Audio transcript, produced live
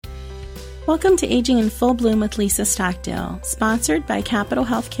Welcome to Aging in Full Bloom with Lisa Stockdale, sponsored by Capital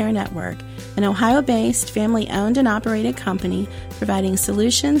Healthcare Network, an Ohio-based, family-owned and operated company providing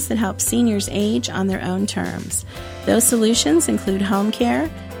solutions that help seniors age on their own terms. Those solutions include home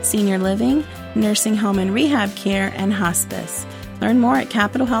care, senior living, nursing home and rehab care, and hospice. Learn more at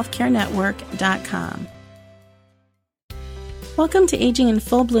capitalhealthcarenetwork.com. Welcome to Aging in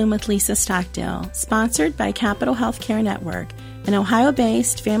Full Bloom with Lisa Stockdale, sponsored by Capital Healthcare Network, an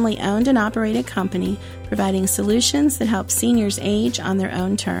Ohio-based, family-owned and operated company providing solutions that help seniors age on their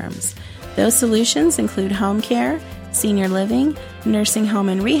own terms. Those solutions include home care, senior living, nursing home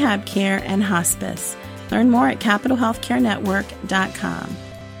and rehab care, and hospice. Learn more at capitalhealthcarenetwork.com.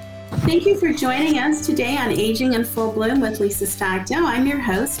 Thank you for joining us today on Aging in Full Bloom with Lisa Stockdale. I'm your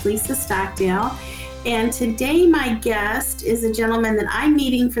host, Lisa Stockdale. And today my guest is a gentleman that I'm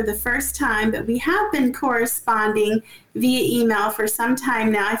meeting for the first time, but we have been corresponding via email for some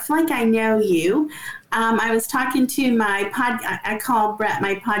time now. I feel like I know you. I was talking to I call Brett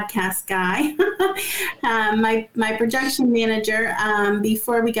my podcast guy, my production manager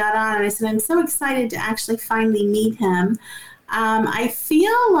before we got on. And I said, I'm so excited to actually finally meet him. I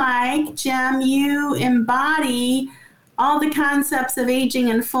feel like, Jim, you embody all the concepts of aging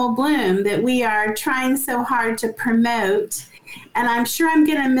in full bloom that we are trying so hard to promote. And I'm sure I'm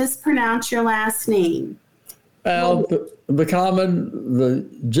going to mispronounce your last name. Well, the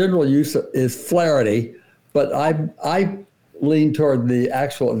general use is Flaherty, but I lean toward the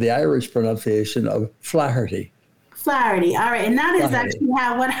Irish pronunciation of Flaherty. Flaherty, all right. And that is actually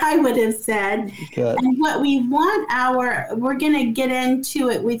what I would have said. Good. And what we want we're going to get into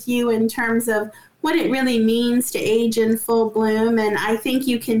it with you in terms of what it really means to age in full bloom. And I think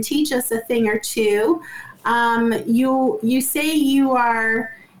you can teach us a thing or two. You say you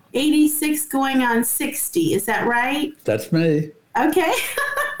are 86 going on 60. Is that right? That's me. Okay.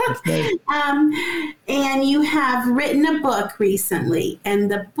 That's me. And you have written a book recently.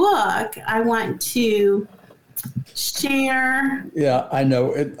 And the book I want to share. Yeah, I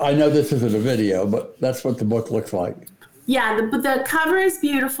know. I know this isn't a video, but that's what the book looks like. Yeah, the cover is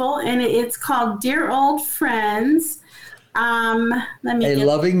beautiful, and it's called Dear Old Friends.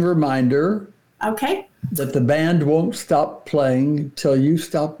 Loving reminder. Okay. That the band won't stop playing till you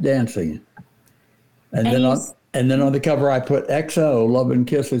stop dancing. And then on the cover I put XO, Love and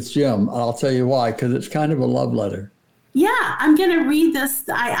Kiss, it's Jim. I'll tell you why, because it's kind of a love letter. Yeah, I'm going to read this.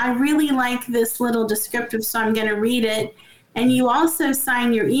 I really like this little descriptive, so I'm going to read it. And you also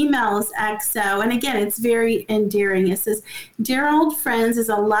sign your emails XO. And again, it's very endearing. It says, Dear Old Friends is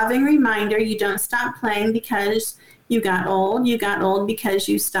a loving reminder you don't stop playing because you got old. You got old because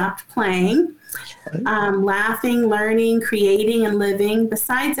you stopped playing. Laughing, learning, creating, and living.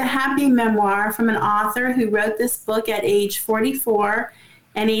 Besides a happy memoir from an author who wrote this book at age 44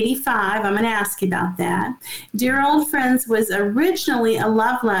 and 85, I'm going to ask you about that. Dear Old Friends was originally a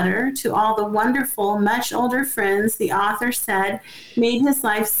love letter to all the wonderful, much older friends the author said made his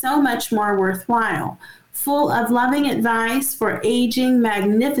life so much more worthwhile. Full of loving advice for aging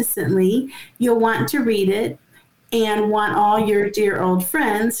magnificently, you'll want to read it and want all your dear old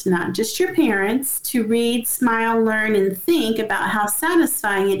friends, not just your parents, to read, smile, learn, and think about how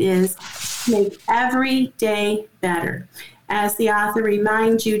satisfying it is to make every day better. As the author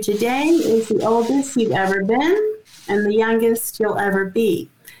reminds you, today is the oldest you've ever been and the youngest you'll ever be.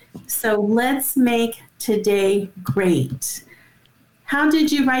 So let's make today great. How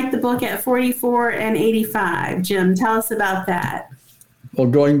did you write the book at 44 and 85? Jim, tell us about that. Well,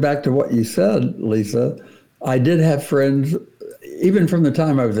 going back to what you said, Lisa, I did have friends, even from the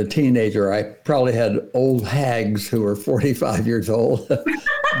time I was a teenager. I probably had old hags who were 45 years old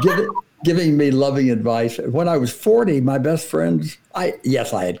giving me loving advice. When I was 40, my best friends, I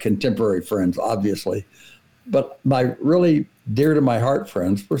had contemporary friends, obviously, but my really dear to my heart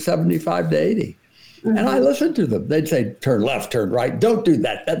friends were 75 to 80. Mm-hmm. And I listened to them. They'd say, turn left, turn right, don't do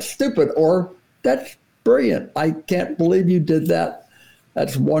that. That's stupid. Or that's brilliant. I can't believe you did that.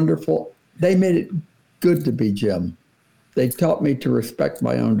 That's wonderful. They made it good to be Jim. They taught me to respect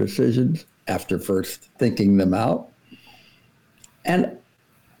my own decisions after first thinking them out. And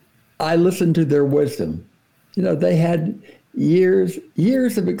I listened to their wisdom. You know, they had years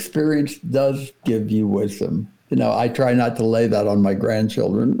of experience does give you wisdom. You know, I try not to lay that on my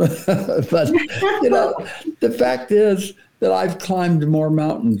grandchildren, but, you know, the fact is that I've climbed more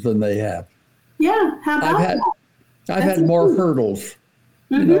mountains than they have. Yeah, how about that? I've had more hurdles,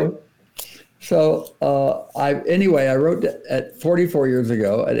 you know. So I wrote at 44 years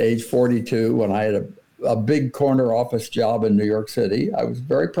ago at age 42 when I had a big corner office job in New York City. I was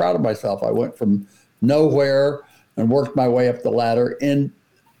very proud of myself. I went from nowhere and worked my way up the ladder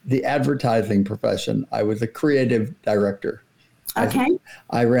the advertising profession. I was a creative director. Okay.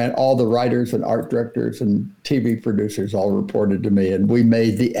 I ran all the writers and art directors and TV producers all reported to me, and we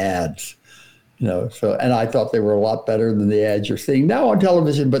made the ads. So, and I thought they were a lot better than the ads you're seeing now on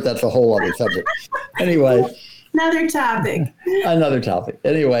television, but that's a whole other subject. Anyway. Another topic.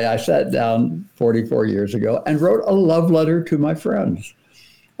 Anyway, I sat down 44 years ago and wrote a love letter to my friends.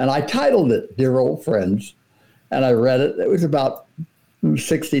 And I titled it Dear Old Friends. And I read it. It was about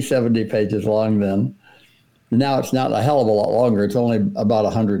 60, 70 pages long then. Now it's not a hell of a lot longer. It's only about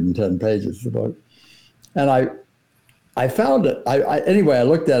 110 pages, the book. And I found it. Anyway, I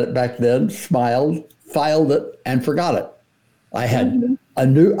looked at it back then, smiled, filed it, and forgot it. I had I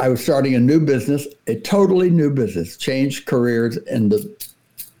was starting a new business, a totally new business, changed careers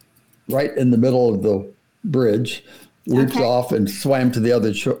right in the middle of the bridge, leaped off and swam to the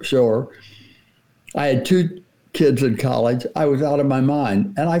other shore. I had 2 kids in college. I was out of my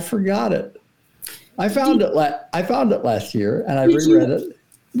mind, and I forgot it. I found it last year, and I reread it.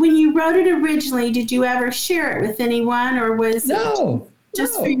 When you wrote it originally, did you ever share it with anyone, or was it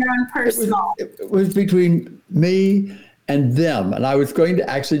just for your own personal? It was between me and them, and I was going to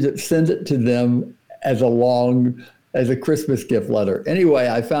actually just send it to them as a Christmas gift letter. Anyway,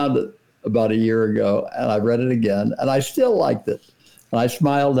 I found it about a year ago, and I read it again, and I still liked it, and I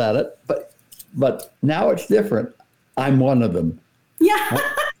smiled at it, but now it's different. I'm one of them. Yeah,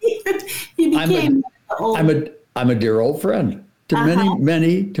 you became I'm a dear old friend to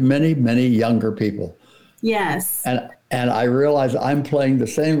many younger people. Yes, and I realize I'm playing the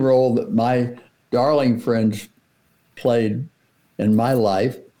same role that my darling friends played in my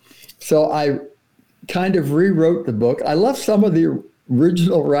life. So I kind of rewrote the book. I left some of the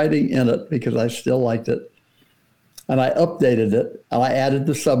original writing in it because I still liked it. And I updated it, and I added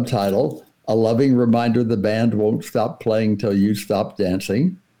the subtitle, A Loving Reminder the Band Won't Stop Playing Till You Stop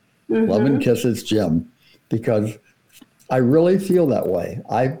Dancing. Love and Kisses, Jim. Because I really feel that way.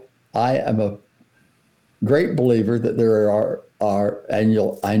 I am a great believer that there are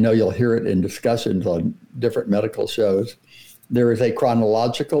and I know you'll hear it in discussions on different medical shows, there is a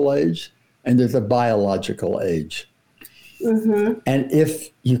chronological age and there's a biological age. And if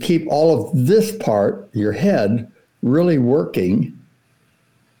you keep all of this part, your head, really working,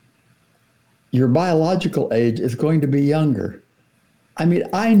 your biological age is going to be younger. I mean,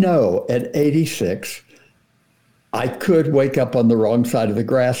 I know at 86, I could wake up on the wrong side of the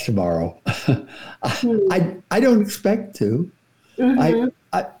grass tomorrow. I don't expect to.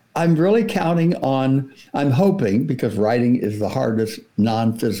 I'm really counting on, I'm hoping, because writing is the hardest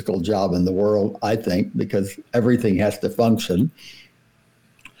non-physical job in the world, I think, because everything has to function.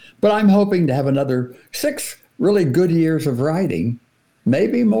 But I'm hoping to have another 6 really good years of writing,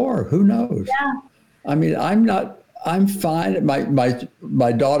 maybe more, who knows? Yeah. I mean, I'm fine.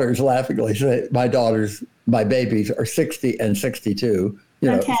 My daughters laughingly say, my babies are 60 and 62.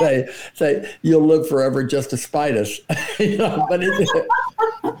 Say you'll live forever just to spite us. But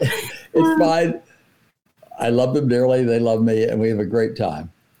it's fine. I love them dearly. They love me, and we have a great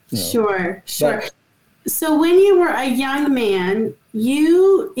time. Sure. So when you were a young man,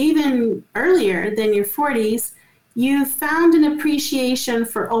 you, even earlier than your 40s, you found an appreciation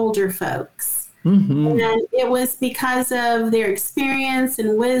for older folks. And it was because of their experience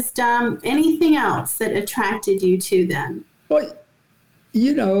and wisdom. Anything else that attracted you to them? Well,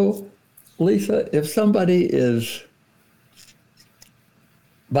 Lisa, if somebody is,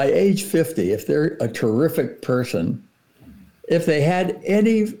 by age 50, if they're a terrific person, if they had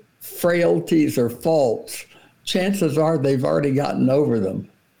any frailties or faults, chances are they've already gotten over them.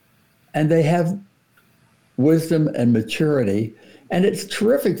 And they have wisdom and maturity. And it's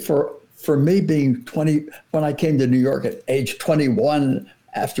terrific for me being 20, when I came to New York at age 21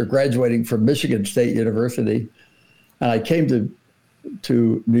 after graduating from Michigan State University, and I came to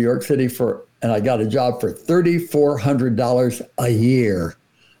New York City and I got a job for $3,400 a year.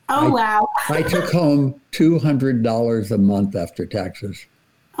 Wow. I took home $200 a month after taxes.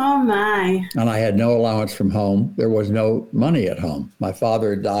 Oh my. And I had no allowance from home. There was no money at home. My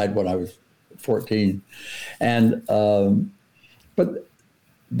father died when I was 14. And, but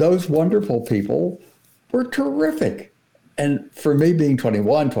those wonderful people were terrific. And for me being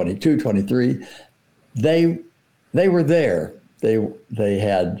 21, 22, 23, they were there. They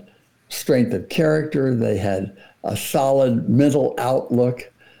had strength of character. They had a solid mental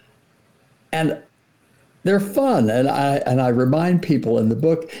outlook. And they're fun. And I remind people in the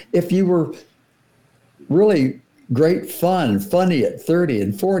book, if you were really great funny at 30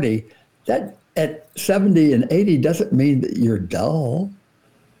 and 40, that at 70 and 80 doesn't mean that you're dull.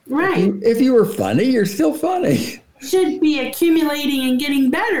 Right. If you were funny, you're still funny. should be accumulating and getting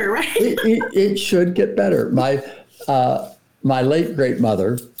better, right? It should get better. My late great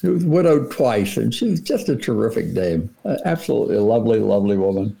mother, who was widowed twice, and she was just a terrific dame, absolutely a lovely, lovely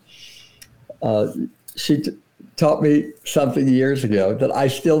woman. She taught me something years ago that I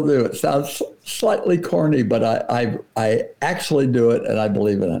still do. It sounds slightly corny, but I actually do it, and I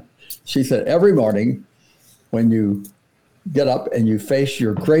believe in it. She said, every morning when you get up and you face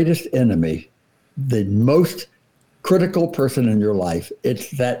your greatest enemy, the most critical person in your life,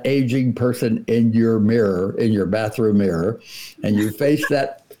 it's that aging person in your mirror, in your bathroom mirror, and you face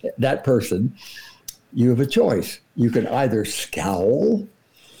that person, you have a choice. You can either scowl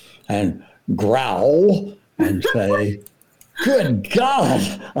and growl and say, good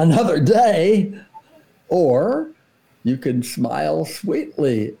God, another day, or you can smile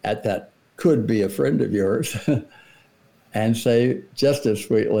sweetly at that could be a friend of yours and say just as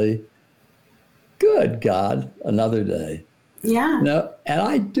sweetly, good God, another day. Yeah. No, and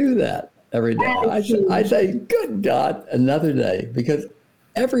I do that every day. I say, good God, another day, because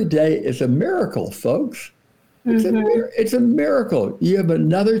every day is a miracle, folks. It's a miracle. You have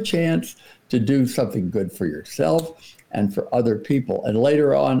another chance to do something good for yourself and for other people. And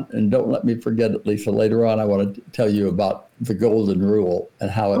later on, and don't let me forget it, Lisa, later on I want to tell you about the golden rule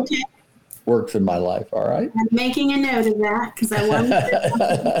and how it works in my life, all right? I'm making a note of that because I want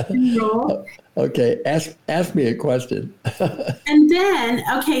to roll. Okay, ask me a question. And then,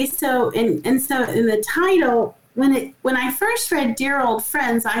 so in the title, when I first read Dear Old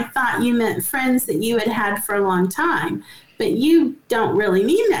Friends, I thought you meant friends that you had for a long time. But you don't really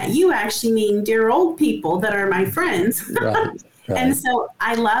mean that. You actually mean dear old people that are my friends. Right. And so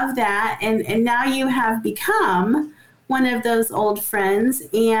I love that. And now you have become one of those old friends.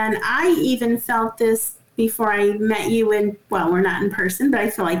 And I even felt this before I met you we're not in person, but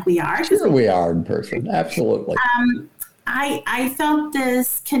I feel like we are. Sure, we are in person. Absolutely. I felt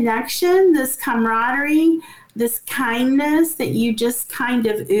this connection, this camaraderie, this kindness that you just kind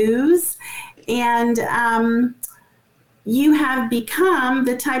of ooze. And you have become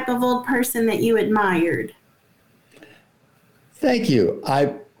the type of old person that you admired. Thank you.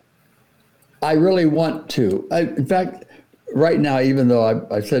 I really want to. In fact, right now, even though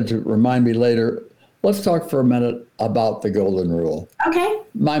I said to remind me later, let's talk for a minute about the golden rule. Okay.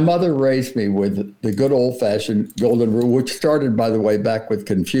 My mother raised me with the good old-fashioned golden rule, which started, by the way, back with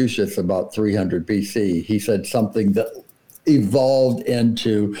Confucius about 300 BC. He said something that evolved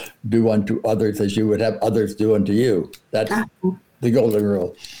into do unto others as you would have others do unto you. That's the golden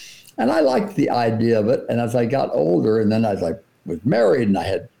rule. And I liked the idea of it. And as I got older, and then as I was married and I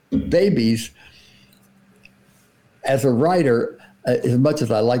had babies, as a writer, as much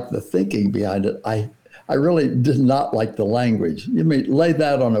as I liked the thinking behind it, I really did not like the language. You mean lay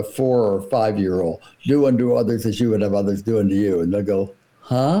that on a 4 or 5-year-old, do unto others as you would have others do unto you. And they'll go,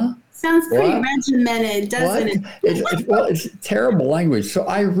 huh? Sounds pretty regimented, doesn't it? It's terrible language. So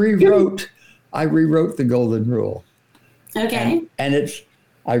I rewrote the golden rule. Okay. And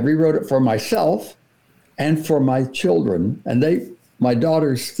I rewrote it for myself and for my children. And my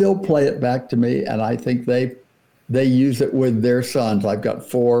daughters still play it back to me, and I think they use it with their sons. I've got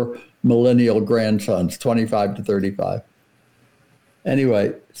 4 millennial grandsons, 25 to 35.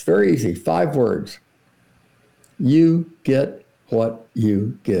 Anyway, it's very easy. 5 words. You get what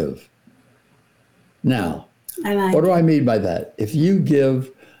you give. Now, what do I mean by that? If you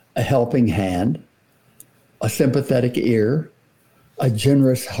give a helping hand, a sympathetic ear, a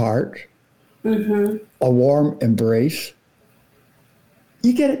generous heart, a warm embrace,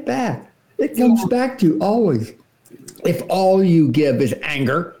 you get it back. It comes back to you always. If all you give is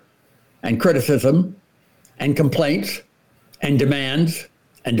anger and criticism and complaints and demands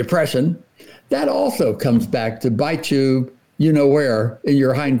and depression, that also comes back to bite you, you know where, in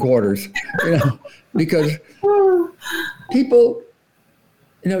your hindquarters. Because people,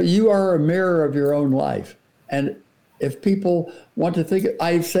 you are a mirror of your own life. And if people want to think,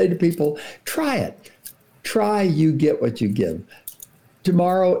 I say to people, try it. Try, you get what you give.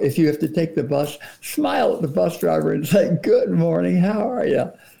 Tomorrow, if you have to take the bus, smile at the bus driver and say, good morning, how are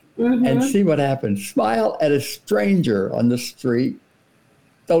you? And see what happens. Smile at a stranger on the street.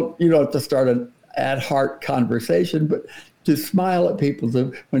 You don't have to start an at-heart conversation, but to smile at people.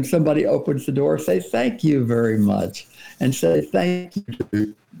 When somebody opens the door, say thank you very much. And say thank you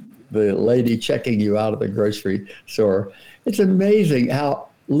to the lady checking you out of the grocery store. It's amazing how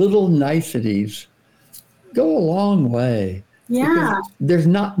little niceties go a long way. Yeah. There's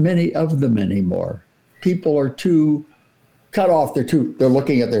not many of them anymore. People are too cut off. They're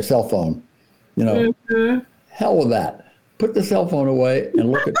looking at their cell phone. Hell with that. put the cell phone away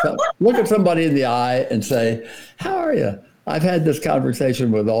and look at somebody in the eye and say, "How are you?" I've had this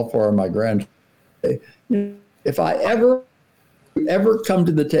conversation with all four of my grandchildren. If I ever come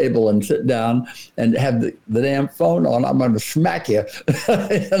to the table and sit down and have the damn phone on, I'm going to smack you.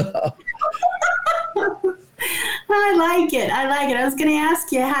 You know? I like it. I was going to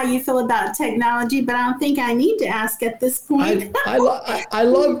ask you how you feel about technology, but I don't think I need to ask at this point. I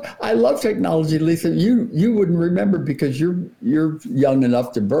love technology, Lisa. You wouldn't remember because you're young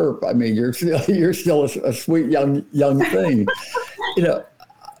enough to burp. I mean, you're still a sweet young thing. You know,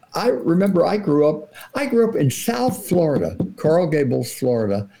 I remember I grew up in South Florida, Coral Gables,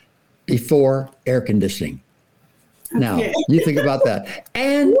 Florida, before air conditioning. Okay. Now you think about that,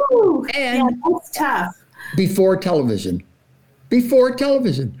 and yeah, that's tough. Before television.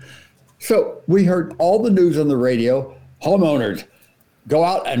 So we heard all the news on the radio. Homeowners, go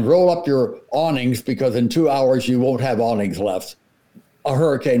out and roll up your awnings because in 2 hours you won't have awnings left. A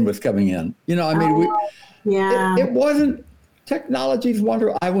hurricane was coming in. You know, I mean, it wasn't technology's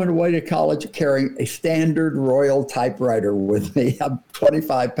wonder. I went away to college carrying a standard Royal typewriter with me, a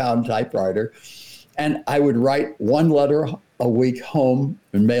 25-pound typewriter. And I would write one letter a week home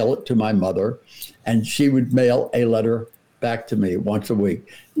and mail it to my mother. And she would mail a letter back to me once a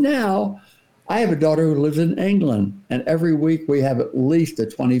week. Now, I have a daughter who lives in England, and every week we have at least a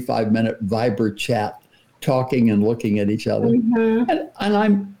 25-minute Viber chat, talking and looking at each other. Mm-hmm.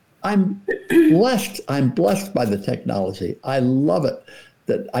 And I'm blessed. I'm blessed by the technology. I love it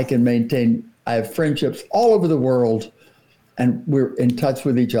that I can maintain. I have friendships all over the world, and we're in touch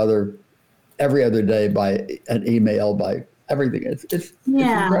with each other every other day by an email, by everything. It's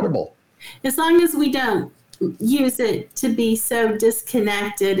incredible. As long as we don't use it to be so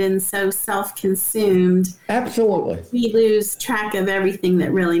disconnected and so self-consumed. Absolutely. We lose track of everything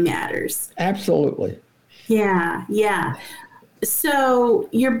that really matters. Absolutely. Yeah. So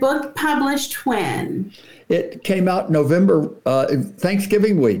your book published when? It came out November,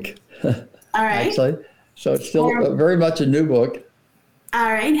 Thanksgiving week. All right. Actually. So it's still very much a new book.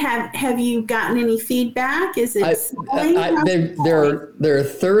 All right. Have you gotten any feedback? Is it selling? There are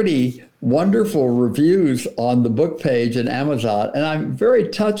 30 wonderful reviews on the book page in Amazon, and I'm very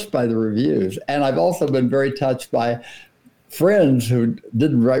touched by the reviews. And I've also been very touched by friends who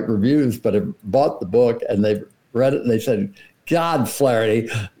didn't write reviews but have bought the book and they've read it and they said, "God, Flaherty,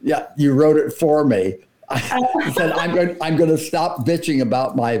 yeah, you wrote it for me." I said, I'm going to stop bitching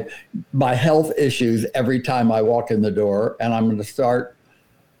about my health issues every time I walk in the door, and I'm going to start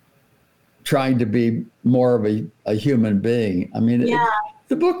trying to be more of a human being. I mean,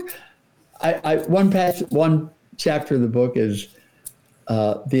 the book, one chapter of the book is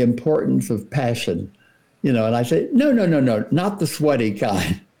the importance of passion, you know, and I say, no, not the sweaty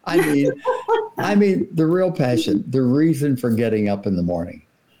kind. I mean the real passion, the reason for getting up in the morning.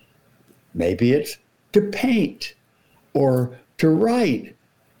 Maybe it's to paint or to write.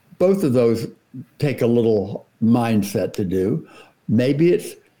 Both of those take a little mindset to do. Maybe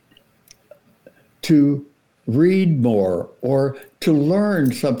it's to read more or to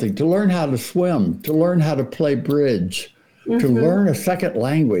learn something, to learn how to swim, to learn how to play bridge, to learn a second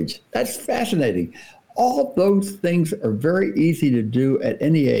language. That's fascinating. All those things are very easy to do at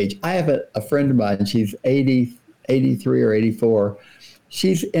any age. I have a friend of mine, she's 83 or 84.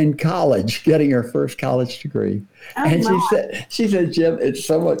 She's in college, getting her first college degree. Oh, and she said, "Jim, it's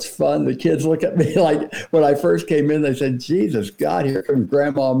so much fun. The kids look at me like when I first came in, they said, 'Jesus, God, here comes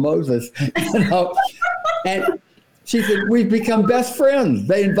Grandma Moses.'" You know? And she said, "We've become best friends.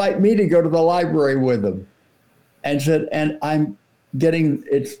 They invite me to go to the library with them." And said, "And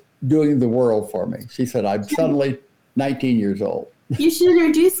it's doing the world for me." She said, "I'm suddenly 19 years old." You should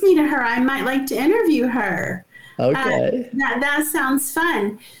introduce me to her. I might like to interview her. Okay. That sounds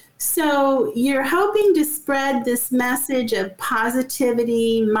fun. So you're hoping to spread this message of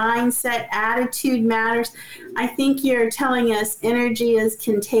positivity, mindset, attitude matters. I think you're telling us energy is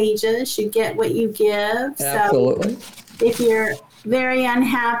contagious. You get what you give. Absolutely. So if you're very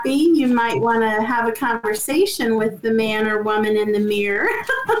unhappy, you might want to have a conversation with the man or woman in the mirror,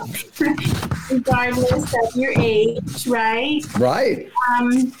 regardless of your age, right? Right.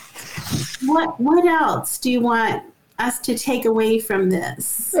 What else do you want us to take away from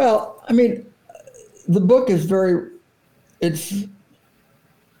this? Well, I mean, the book is very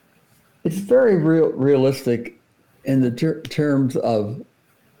realistic in the terms of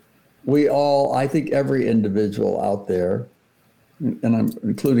we all, I think every individual out there, and I'm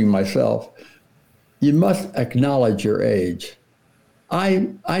including myself, you must acknowledge your age.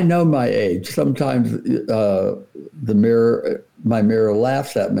 I know my age. Sometimes my mirror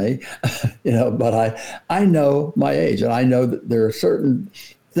laughs at me, but I know my age, and I know that there are certain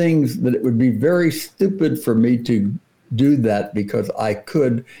things that it would be very stupid for me to do that because I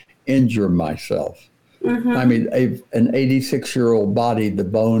could injure myself. Mm-hmm. I mean, an 86-year-old body, the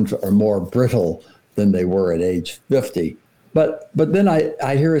bones are more brittle than they were at age 50. But then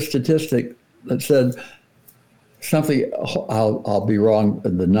I hear a statistic that said something, I'll be wrong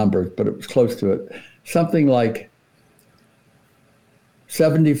in the numbers, but it was close to it. Something like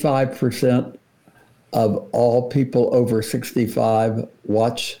 75% of all people over 65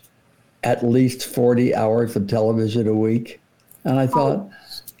 watch at least 40 hours of television a week. And I thought,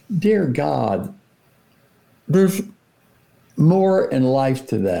 dear God, there's more in life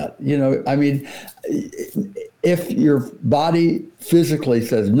to that. I mean, if your body physically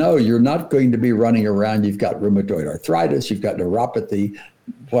says, no, you're not going to be running around, you've got rheumatoid arthritis, you've got neuropathy,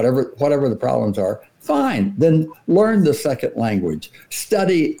 whatever the problems are, fine. Then learn the second language,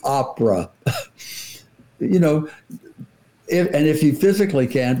 study opera. If you physically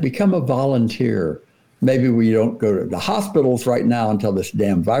can't, become a volunteer. Maybe we don't go to the hospitals right now until this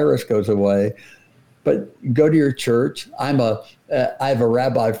damn virus goes away. But go to your church. I have a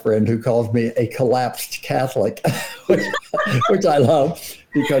rabbi friend who calls me a collapsed Catholic, which I love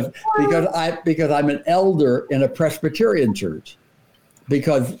because I'm an elder in a Presbyterian church,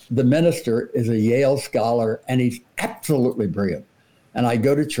 because the minister is a Yale scholar and he's absolutely brilliant. And I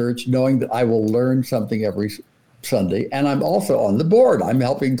go to church knowing that I will learn something every Sunday, and I'm also on the board. I'm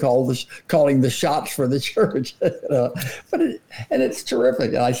helping calling the shots for the church, and it's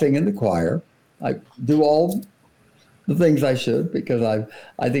terrific. And I sing in the choir. I do all the things I should because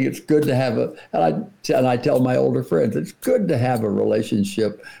I think it's good to have and I tell my older friends, it's good to have a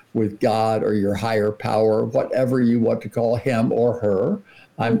relationship with God or your higher power, whatever you want to call him or her.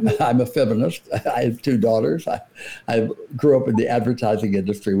 I'm a feminist. I have 2 daughters. I grew up in the advertising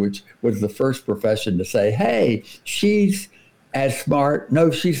industry, which was the first profession to say, hey, she's as smart.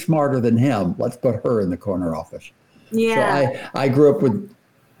 No, she's smarter than him. Let's put her in the corner office. Yeah. So I grew up with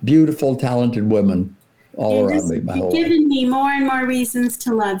beautiful, talented women all around me my whole life. You've given me more and more reasons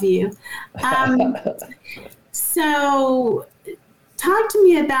to love you. So talk to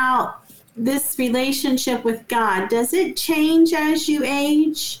me about this relationship with God. Does it change as you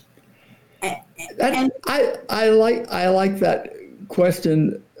age? I like that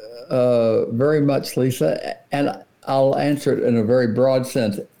question very much, Lisa, and I'll answer it in a very broad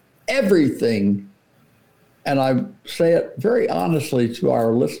sense. Everything, and I say it very honestly to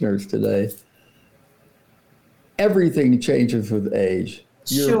our listeners today, everything changes with age.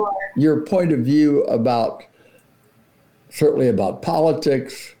 Sure. Your point of view certainly about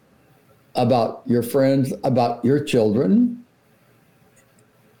politics, about your friends, about your children,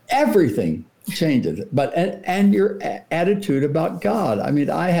 everything changes. But and your attitude about God. I mean,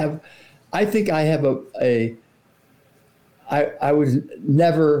 I think I have I was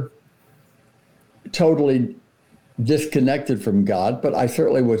never totally disconnected from God, but I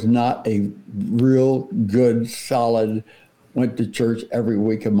certainly was not a real good, solid, went to church every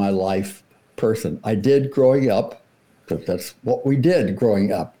week of my life person. I did growing up, because that's what we did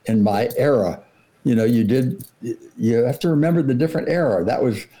growing up in my era. You have to remember the different era. That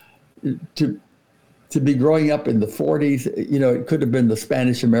was to be growing up in the 40s, it could have been the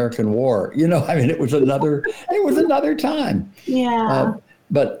Spanish-American War. It was another time. Yeah.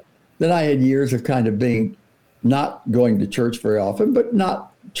 But then I had years of kind of being not going to church very often, but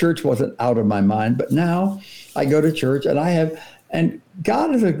church wasn't out of my mind. But now I go to church and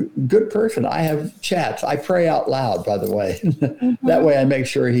God is a good person. I have chats. I pray out loud, by the way. Mm-hmm. That way I make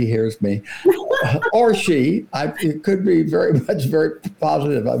sure he hears me. Or she. It could be very much very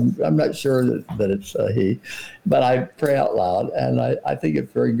positive. I'm not sure that it's he. But I pray out loud. And I think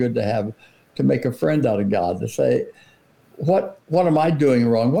it's very good to make a friend out of God, to say, what am I doing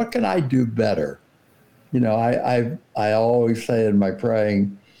wrong? What can I do better? I always say in my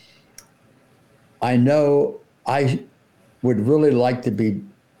praying, I know I would really like to be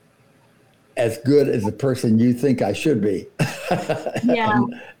as good as the person you think I should be. Yeah.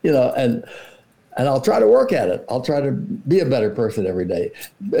 and I'll try to work at it. I'll try to be a better person every day.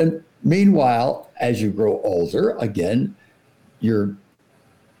 And meanwhile, as you grow older, again,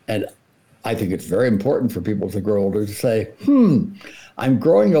 and I think it's very important for people to grow older to say, I'm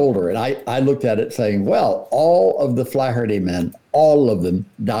growing older. And I looked at it saying, well, all of the Flaherty men, all of them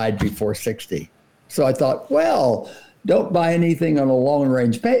died before 60. So I thought, well, don't buy anything on a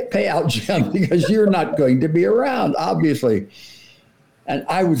long-range payout, Jim, because you're not going to be around, obviously. And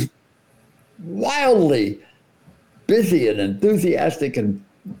I was wildly busy and enthusiastic and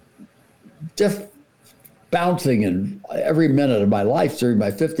just bouncing in every minute of my life during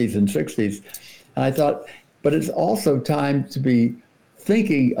my 50s and 60s. And I thought, but it's also time to be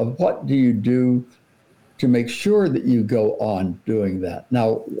thinking of what do you do to make sure that you go on doing that.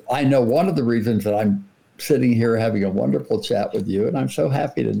 Now, I know one of the reasons that I'm sitting here having a wonderful chat with you, and I'm so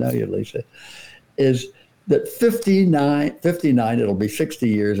happy to know you, Lisa, is that 59, it'll be 60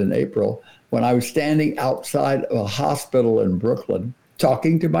 years in April, when I was standing outside of a hospital in Brooklyn,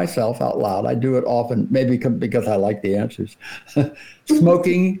 talking to myself out loud. I do it often, maybe because I like the answers.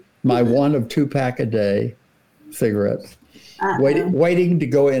 Smoking my 1 of 2 pack a day cigarettes, waiting to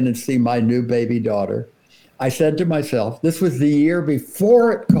go in and see my new baby daughter. I said to myself, this was the year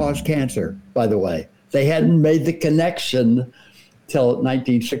before it caused cancer, by the way. They hadn't made the connection till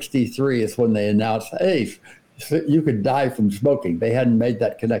 1963 is when they announced, hey, you could die from smoking. They hadn't made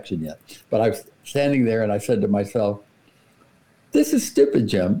that connection yet. But I was standing there and I said to myself, this is stupid,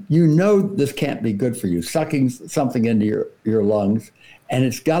 Jim. You know this can't be good for you, sucking something into your lungs, and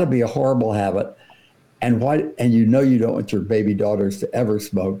it's got to be a horrible habit. And you know you don't want your baby daughters to ever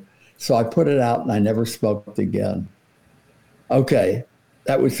smoke. So I put it out and I never smoked again. Okay,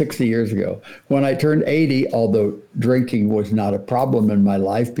 that was 60 years ago. When I turned 80, although drinking was not a problem in my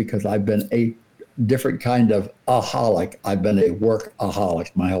life because I've been a different kind of aholic. I've been a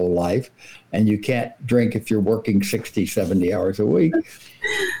workaholic my whole life. And you can't drink if you're working 60, 70 hours a week.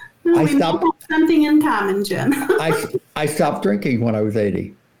 Well, we have something in common, Jim. I stopped drinking when I was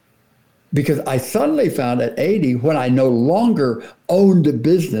 80. Because I suddenly found at 80, when I no longer owned a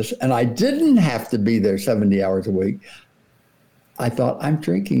business and I didn't have to be there 70 hours a week, I thought, I'm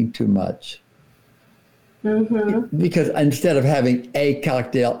drinking too much. Mm-hmm. Because instead of having a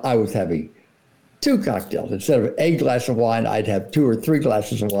cocktail, I was having 2 cocktails. Instead of a glass of wine, I'd have 2 or 3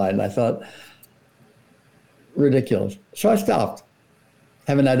 glasses of wine. And I thought, ridiculous. So I stopped.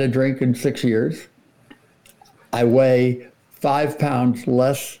 Haven't had a drink in 6 years. I weigh 5 pounds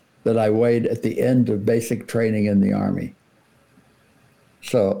less than I weighed at the end of basic training in the Army.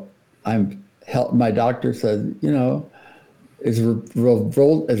 So my doctor said, you know, as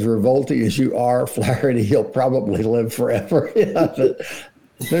revolting as you are, Flaherty, you'll probably live forever.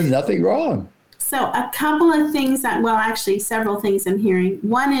 There's nothing wrong. So a couple of things actually several things I'm hearing.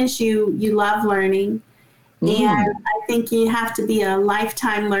 One is you love learning. And I think you have to be a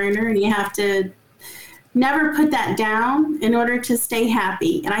lifetime learner and you have to never put that down in order to stay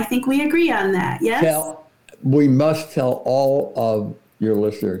happy. And I think we agree on that, yes? We must tell all of your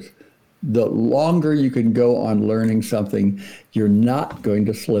listeners, the longer you can go on learning something, you're not going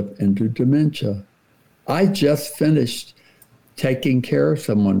to slip into dementia. I just finished taking care of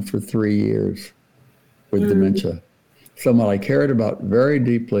someone for 3 years with dementia, someone I cared about very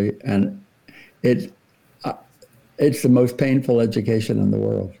deeply, and it's the most painful education in the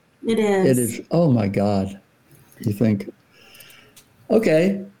world. It is. It is, oh my God. You think,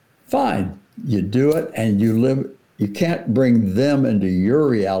 okay, fine. You do it and you live. You can't bring them into your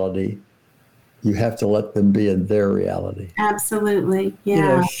reality. You have to let them be in their reality. Absolutely,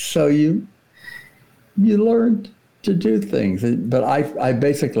 yeah. So you learn to do things. But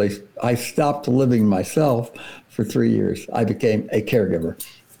I stopped living myself for 3 years. I became a caregiver.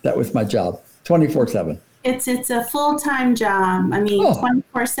 That was my job, 24/7. It's a full-time job. I mean,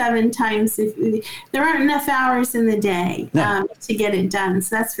 24/7 times, there aren't enough hours in the day to get it done.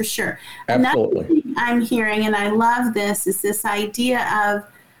 So that's for sure. Absolutely. Another thing I'm hearing, and I love this, is this idea of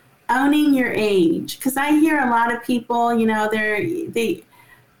owning your age. Because I hear a lot of people, you know, they're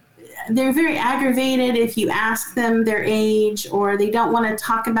very aggravated if you ask them their age, or they don't want to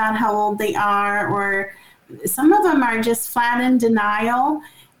talk about how old they are, or some of them are just flat in denial.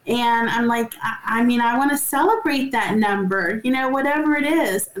 And I'm like, I want to celebrate that number, you know, whatever it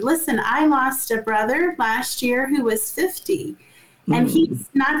is. Listen, I lost a brother last year who was 50, and he's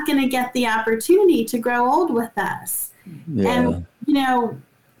not going to get the opportunity to grow old with us. Yeah. And, you know,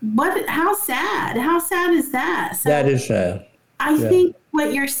 how sad is that? So that is sad. I think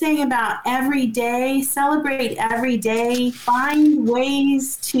what you're saying about every day, celebrate every day, find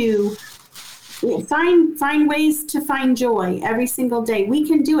ways to find joy every single day. We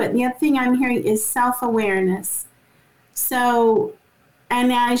can do it. And the other thing I'm hearing is self-awareness. So,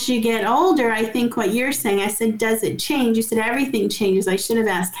 and as you get older, I think what you're saying, I said, does it change? You said everything changes. I should have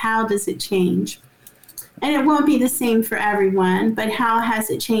asked, how does it change? And it won't be the same for everyone, but how has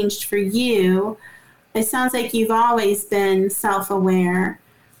it changed for you? It sounds like you've always been self-aware,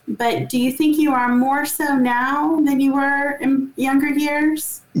 but do you think you are more so now than you were in younger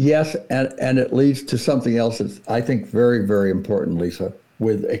years? Yes, and it leads to something else that's, I think, very, very important, Lisa,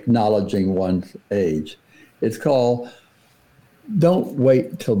 with acknowledging one's age, It's called Don't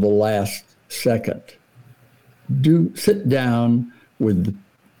Wait Till the Last Second. Sit down with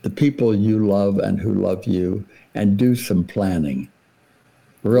the people you love and who love you and do some planning.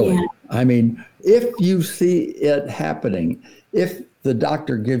 Really. Yeah. I mean, if you see it happening, if the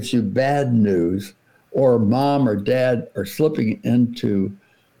doctor gives you bad news or mom or dad are slipping into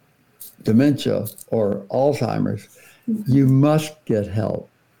dementia or Alzheimer's, you must get help.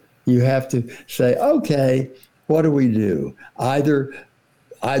 You have to say, okay, what do we do? Either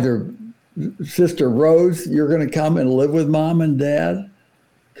Sister Rose, you're going to come and live with mom and dad,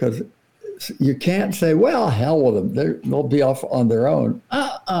 because you can't say, well, hell with them. They'll be off on their own.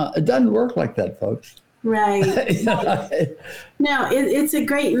 It doesn't work like that, folks. Right. No, it's a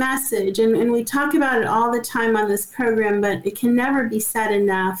great message. And we talk about it all the time on this program, but it can never be said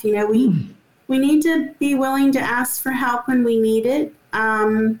enough. You know, we need to be willing to ask for help when we need it.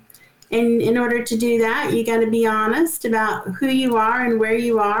 And in order to do that, you got to be honest about who you are and where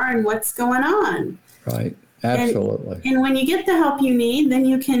you are and what's going on. Right. Absolutely. And when you get the help you need, then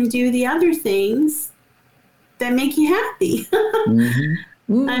you can do the other things that make you happy.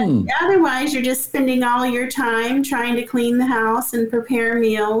 Otherwise, you're just spending all your time trying to clean the house and prepare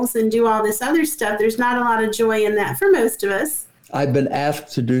meals and do all this other stuff. There's not a lot of joy in that for most of us. I've been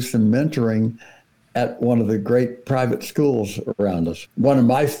asked to do some mentoring at one of the great private schools around us. One of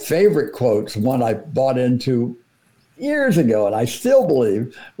my favorite quotes, one I bought into years ago, and I still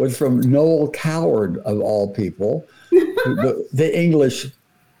believe, was from Noel Coward, of all people, the English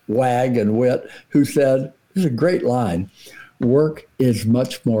wag and wit, who said, this is a great line, work is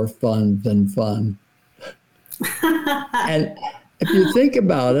much more fun than fun. And if you think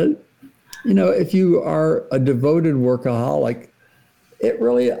about it, you know, if you are a devoted workaholic,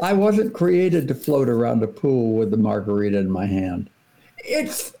 I wasn't created to float around a pool with the margarita in my hand.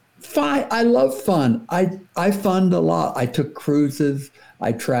 It's fine. I love fun. I funned a lot. I took cruises.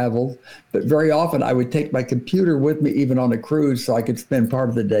 I traveled. But very often I would take my computer with me even on a cruise so I could spend part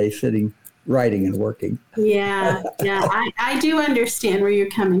of the day sitting, writing and working. Yeah. I do understand where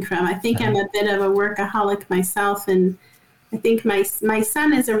you're coming from. I think I'm a bit of a workaholic myself, and I think my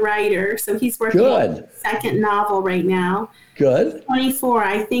son is a writer, so he's working on his second novel right now. Good. 24,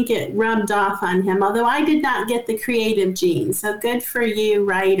 I think it rubbed off on him, although I did not get the creative gene. So good for you,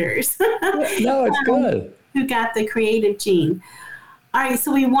 writers. No, it's good. Who got the creative gene. All right,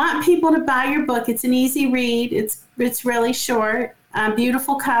 so we want people to buy your book. It's an easy read. It's really short,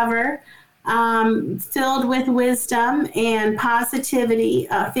 beautiful cover, filled with wisdom and positivity,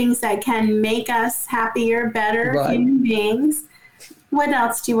 things that can make us happier, better human beings. What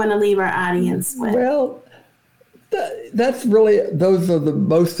else do you want to leave our audience with? Well, that's really, those are the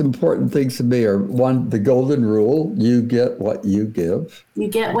most important things to me. Are one, the golden rule: you get what you give. You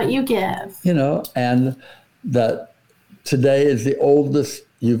get what you give. You know, and that today is the oldest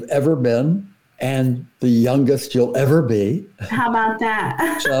you've ever been and the youngest you'll ever be. How about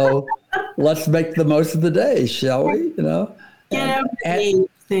that? So let's make the most of the day, shall we? You know, get over the age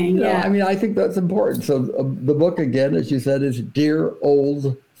thing. I mean, I think that's important. So the book, again, as you said, is Dear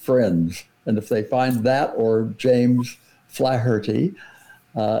Old Friends. And if they find that or James Flaherty,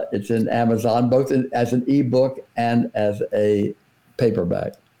 it's in Amazon, both as an ebook and as a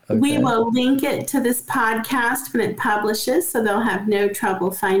paperback. Okay. We will link it to this podcast when it publishes, so they'll have no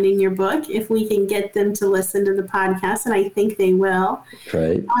trouble finding your book if we can get them to listen to the podcast, and I think they will.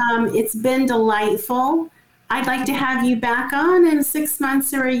 Great. It's been delightful. I'd like to have you back on in 6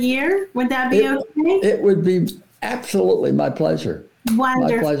 months or a year. Would that be okay? It would be absolutely my pleasure.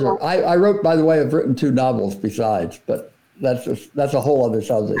 Wonderful. My pleasure. I wrote, by the way, I've written 2 novels besides, but that's a whole other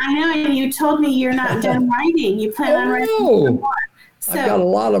subject. I know, and you told me you're not done writing. You plan on writing some more. So, I've got a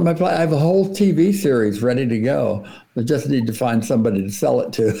lot on my plate. I have a whole TV series ready to go. I just need to find somebody to sell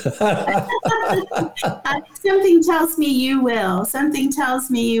it to. Something tells me you will. Something tells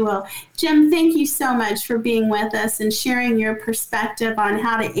me you will. Jim, thank you so much for being with us and sharing your perspective on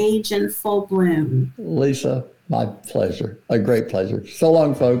how to age in full bloom. Lisa, my pleasure. A great pleasure. So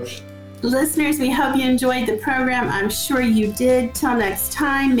long, folks. Listeners, we hope you enjoyed the program. I'm sure you did. Till next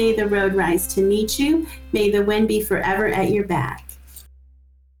time, may the road rise to meet you. May the wind be forever at your back.